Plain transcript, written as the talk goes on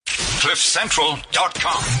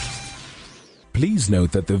CliffCentral.com. Please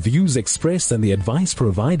note that the views expressed and the advice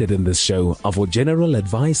provided in this show are for general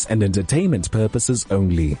advice and entertainment purposes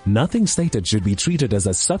only. Nothing stated should be treated as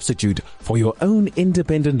a substitute for your own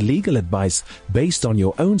independent legal advice based on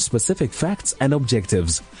your own specific facts and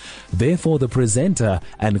objectives. Therefore, the presenter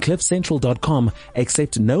and CliffCentral.com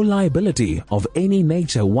accept no liability of any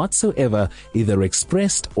nature whatsoever, either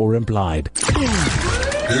expressed or implied.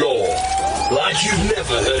 Law, like you've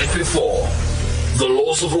never heard it before. The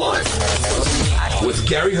Laws of Life with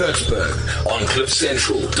Gary Hertzberg on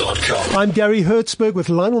CliffCentral.com. I'm Gary Hertzberg with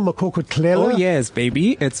Lionel McCorkwood-Cleller. Oh yes,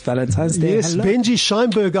 baby, it's Valentine's Day. Yes, Hello. Benji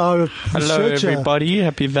Scheinberg, our Hello researcher. everybody,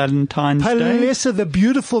 happy Valentine's Day. Palesa, the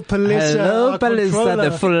beautiful Palesa. Hello Palesa,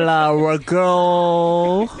 the flower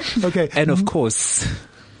girl. Okay. And of course,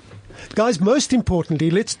 guys, most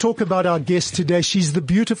importantly, let's talk about our guest today. She's the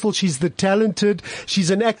beautiful, she's the talented,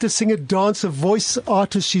 she's an actor, singer, dancer, voice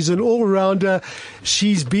artist, she's an all-rounder.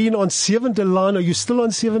 She's been on Seven de Line. Are you still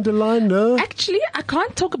on Seven de Line? No? Actually, I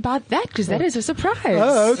can't talk about that because that is a surprise.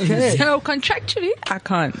 Oh, okay. So contractually, I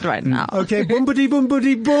can't right now. Okay, boom,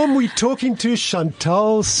 boom. We're talking to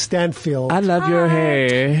Chantal Stanfield. I love your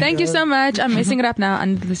hair. Thank you so much. I'm messing it up now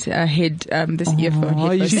under this this earphone.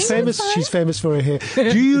 headphone. She's famous for her hair.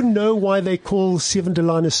 Do you know why they call Seven de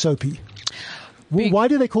Line a soapy? Why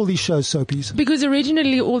do they call these shows soapies? Because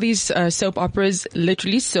originally all these soap operas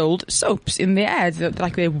literally sold soaps in their ads.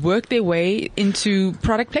 Like they worked their way into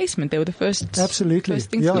product placement. They were the first. Absolutely. First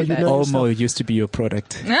things Yeah, to do you that. know. Omo used to be your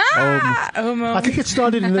product. Omo. I think it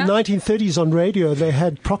started in the 1930s on radio. They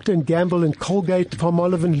had Procter & Gamble and Colgate,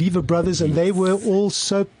 Palmolive and Lever Brothers, and they were all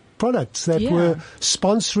soap products that were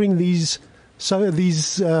sponsoring these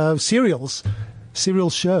serial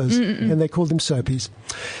shows, and they called them soapies.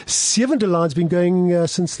 Seven de Line's been going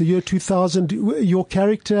since the year 2000. Your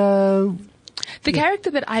character? The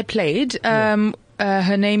character that I played,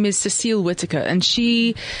 her name is Cecile Whittaker, and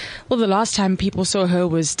the last time people saw her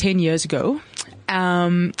was 10 years ago.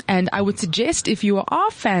 And I would suggest if you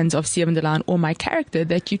are fans of Seven de Line or my character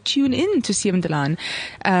that you tune in to Seven de Line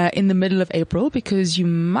in the middle of April because you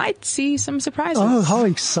might see some surprises. Oh, how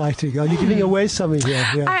exciting. Are you giving away something here?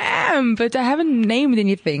 Yeah. I am, but I haven't named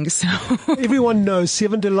anything. So everyone knows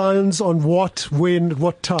Seven de Line's on what, when,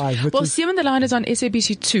 what time? Seven de Line is on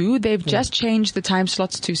SABC2. They've just changed the time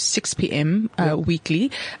slots to 6 p.m.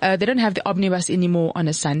 Weekly. They don't have the omnibus anymore on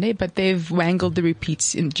a Sunday, but they've wangled the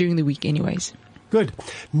repeats during the week anyways. Good.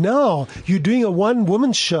 Now, you're doing a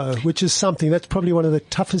one-woman show, which is something. That's probably one of the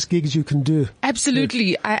toughest gigs you can do.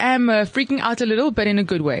 Absolutely. I am freaking out a little, but in a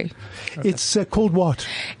good way. Okay. It's called what?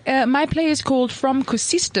 My play is called From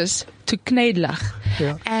Koe'siestas to Kneidlach.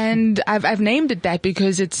 Yeah. And I've named it that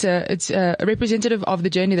because it's a representative of the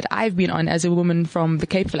journey that I've been on as a woman from the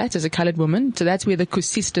Cape Flats, as a colored woman. So that's where the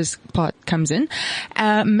Koe'siestas part comes in.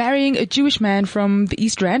 Marrying a Jewish man from the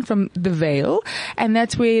East Rand, from the Vale. And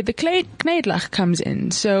that's where the Kneidlach comes in.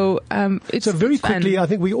 So, it's very quickly, fun. I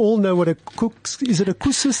think we all know what is it a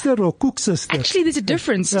Koe'sister or Koeksister? Actually, there's a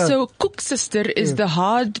difference. Yeah. So, Koeksister is the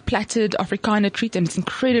hard platted Afrikaner treat, and it's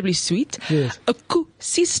incredibly sweet. Yes. A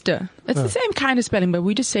Koe'sister, it's the same kind of spelling, but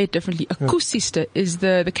we just say it differently. A Koe'sister is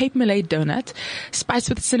the Cape Malay donut, spiced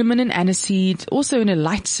with cinnamon and aniseed, also in a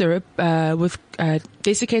light syrup, with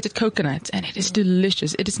desiccated coconut, and it is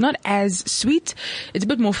delicious. It is not as sweet. It's a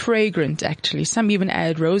bit more fragrant, actually. Some even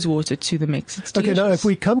add rose water to the mix. It's delicious. Okay, now if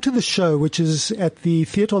we come to the show, which is at the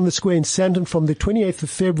Theatre on the Square in Sandton from the 28th of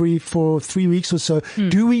February for 3 weeks or so,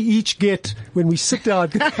 do we each get, when we sit down...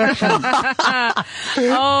 Oh,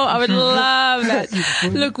 I would love that.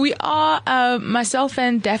 Look, we are, myself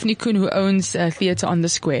and Daphne Kuhn, who owns Theatre on the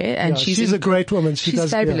Square, and she's a great woman. She's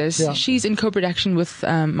fabulous. Yeah. She's in co-production with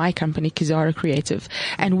my company, Kizara Creative,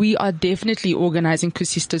 and we are definitely organizing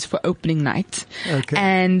Koe'siestas for opening night. Okay.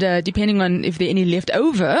 And depending on if there are any left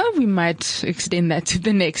over, we might extend that to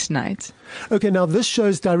the next night. Okay, now this show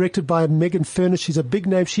is directed by Megan Furness. She's a big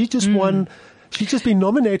name. She just won She's just been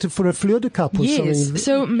nominated for a Fleur de Cap or something. Yes.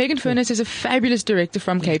 So Megan Furness is a fabulous director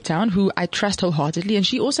from Cape Town who I trust wholeheartedly, and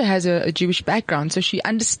she also has a Jewish background, so she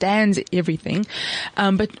understands everything.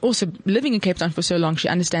 But also living in Cape Town for so long, she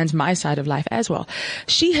understands my side of life as well.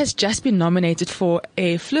 She has just been nominated for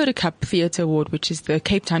a Fleur de Cap Theatre Award, which is the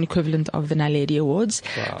Cape Town equivalent of the Naledi Awards,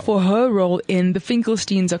 for her role in The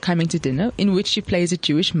Finkelsteins Are Coming to Dinner, in which she plays a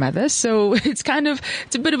Jewish mother. So it's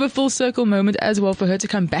a bit of a full circle moment as well for her to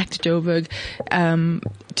come back to Joburg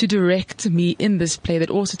to direct me in this play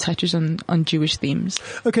that also touches on Jewish themes.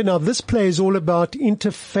 Okay, now this play is all about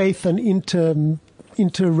interfaith and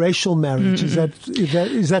interracial marriage. Is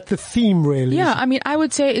that the theme really? Yeah, I mean, I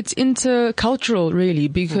would say it's intercultural really,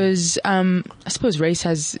 because I suppose race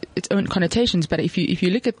has its own connotations, but if you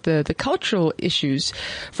look at the cultural issues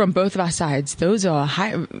from both of our sides, those are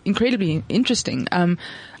incredibly interesting.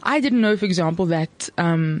 I didn't know, for example, that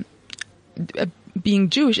being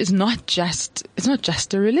Jewish is not just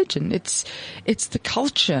a religion. It's the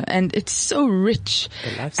culture, and it's so rich,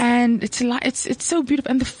 and it's so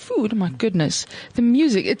beautiful, and the food. Oh my goodness, the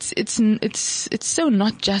music. It's so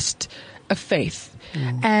not just a faith.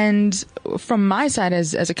 And from my side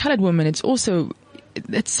as a colored woman, it's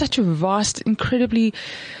such a vast, incredibly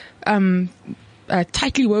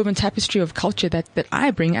tightly woven tapestry of culture that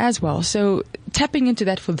I bring as well. So tapping into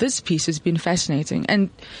that for this piece has been fascinating, and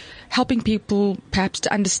helping people perhaps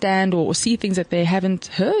to understand or see things that they haven't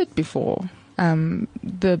heard before.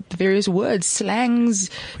 The various words, slangs,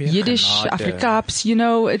 Yiddish, Afrikaans,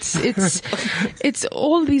 it's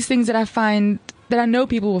all these things that I know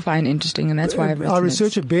people will find interesting, and that's why I've written our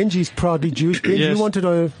researcher Benji's proudly Jewish. Benji, you wanted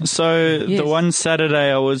to... The one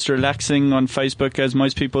Saturday I was relaxing on Facebook, as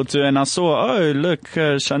most people do, and I saw, look,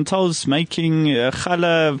 Chantal's making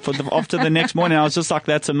challah after the next morning. I was just like,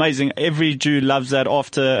 that's amazing. Every Jew loves that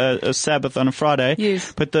after a Sabbath on a Friday.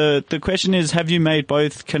 Yes. But the question is, have you made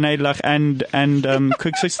both Kneidlach and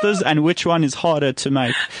Koe'siestas, and which one is harder to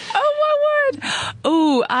make?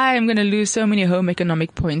 Oh, I am going to lose so many home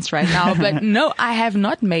economic points right now. But no, I have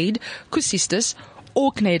not made Koe'siestas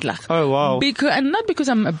or Kneidlach. Oh, wow. And not because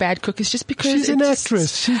I'm a bad cook, it's just because she's an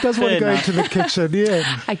actress. She doesn't want to go into the kitchen, yeah.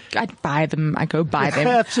 I buy them. I go buy them.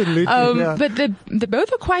 Absolutely, yeah. But they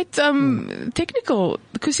both are quite technical.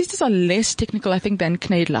 The Koe'siestas are less technical, I think, than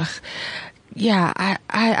Kneidlach. Yeah,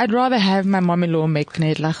 I'd rather have my mom-in-law make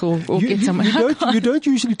Kneidlach or get someone. You don't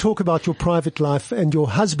usually talk about your private life and your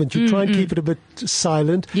husband. You try and keep it a bit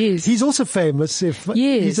silent. Yes. He's also famous. He's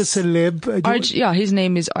a celeb. His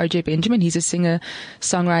name is RJ Benjamin. He's a singer,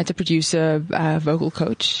 songwriter, producer, vocal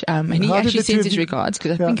coach. And he actually sends his regards,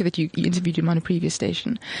 because I think that you interviewed him on a previous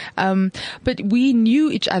station. But we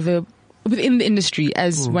knew each other within the industry,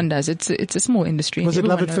 as one does. It's a small industry. Was it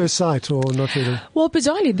love at first sight or not really? Well,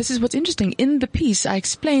 bizarrely, this is what's interesting. In the piece, I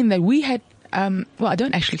explained that we had, I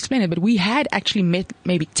don't actually explain it, but we had actually met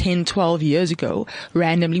maybe 10, 12 years ago,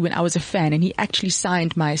 randomly, when I was a fan, and he actually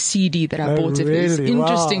signed my CD that I bought of his.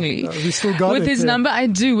 Interestingly. Wow. We still got with it, his number, I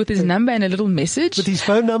do, with his number and a little message. With his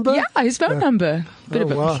phone number? Yeah, his phone number. Bit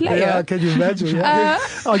of a player. Yeah, can you imagine? Yeah.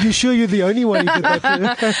 Are you sure you're the only one who did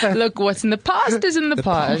that? Look, what's in the past is in the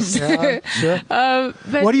past. Yeah, sure.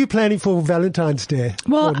 What are you planning for Valentine's Day?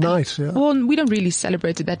 Well, night? Yeah. Well, we don't really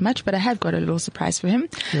celebrate it that much, but I have got a little surprise for him.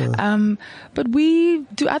 Yeah. But we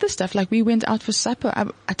do other stuff. Like, we went out for supper.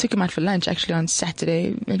 I took him out for lunch actually on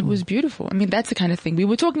Saturday. It was beautiful. I mean, that's the kind of thing. We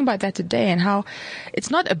were talking about that today, and how it's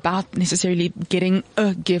not about necessarily getting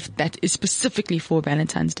a gift that is specifically for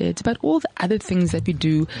Valentine's Day. It's about all the other things that we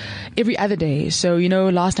do every other day. So,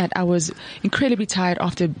 last night I was incredibly tired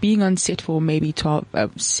after being on set for maybe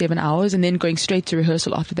 7 hours, and then going straight to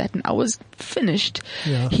rehearsal after that, and I was finished.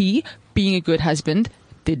 Yeah. He, being a good husband,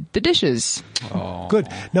 did the dishes. Oh. Good.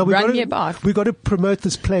 Now we've got to promote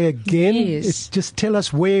this play again. Yes. Just tell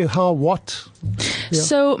us where, how, what. Yeah.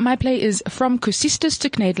 So my play is From Koe'siestas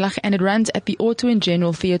to Kneidlach, and it runs at the Auto and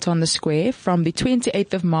General Theatre on the Square from the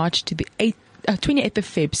 28th of March to the 28th of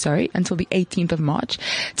Feb, until the 18th of March.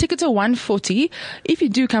 Tickets are $140. If you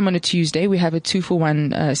do come on a Tuesday, we have a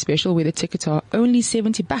 2-for-1 special where the tickets are only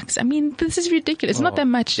 $70. I mean, this is ridiculous. It's not that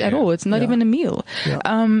much at all. It's not even a meal.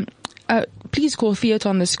 Yeah. Please call Theatre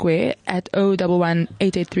on the Square at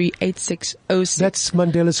 011-883-8606. That's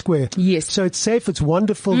Mandela Square. Yes. So it's safe. It's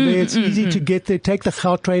wonderful there. It's easy to get there. Take the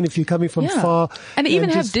Gautrain train if you're coming from far. And they even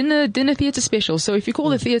have dinner theatre specials. So if you call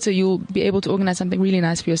the theatre, you'll be able to organize something really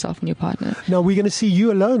nice for yourself and your partner. Now, we're going to see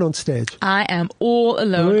you alone on stage. I am all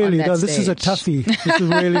alone really? on that stage. This is a toughie. This is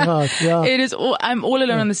really hard. Yeah. It is. I'm all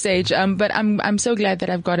alone on the stage. But I'm so glad that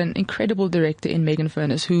I've got an incredible director in Megan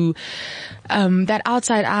Furness, who, that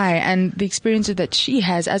outside eye and the experiences that she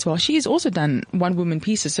has as well. She's also done one-woman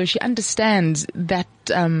pieces, so she understands that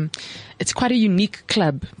it's quite a unique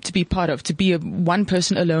club to be part of, to be one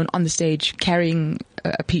person alone on the stage carrying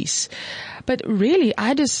a piece. But really,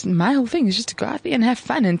 my whole thing is just to go out there and have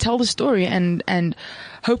fun and tell the story, and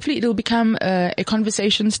hopefully it'll become a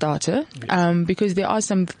conversation starter, because there are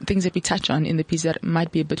some things that we touch on in the piece that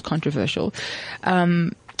might be a bit controversial.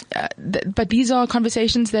 but these are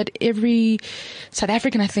conversations that every South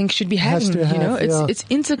African, I think, should be having. It's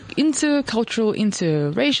intercultural,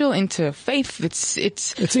 interracial, interfaith.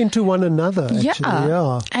 It's into one another. Actually,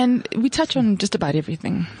 yeah. And we touch on just about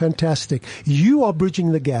everything. Fantastic. You are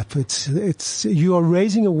bridging the gap. You are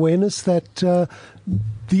raising awareness that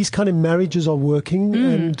these kind of marriages are working,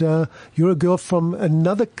 and you're a girl from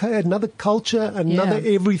another culture, another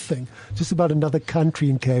everything, just about another country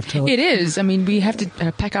in Cape Town. It is. I mean, we have to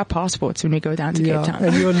pack our passports when we go down to Cape Town.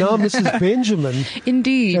 And you're now Mrs. Benjamin.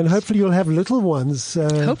 Indeed. And hopefully you'll have little ones.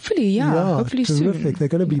 Hopefully, yeah. Hopefully terrific. soon. They're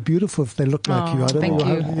going to be beautiful if they look like you. I don't thank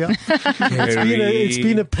know. you. It's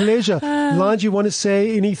been a pleasure. Lion, you want to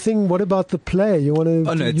say anything? What about the play? You want to?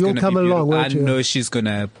 Oh, no, you'll come along, won't you? I know she's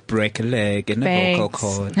gonna break a leg in a vocal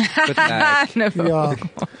cord. Good luck.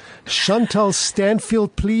 Chantal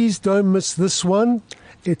Stanfield, please don't miss this one.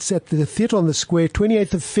 It's at the Theatre on the Square,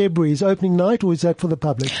 28th of February. Is opening night, or is that for the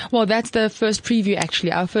public? Well, that's the first preview,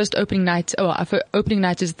 actually. Our first opening night, opening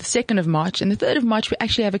night is the 2nd of March. And the 3rd of March, we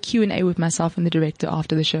actually have a Q&A with myself and the director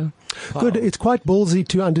after the show. Wow. Good. It's quite ballsy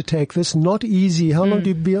to undertake this. Not easy. How long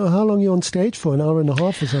are you on stage for? An hour and a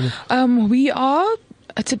half or something?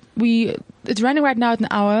 It's running right now at an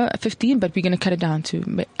hour 15, but we're going to cut it down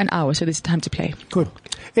to an hour, so there's time to play. Good.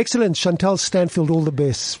 Excellent. Chantal Stanfield, all the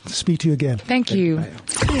best. Speak to you again. Thank you. Law,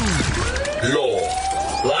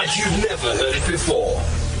 like you've never heard it before.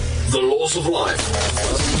 The Laws of Life.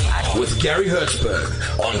 With Gary Hertzberg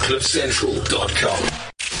on CliffCentral.com.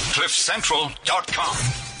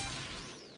 CliffCentral.com.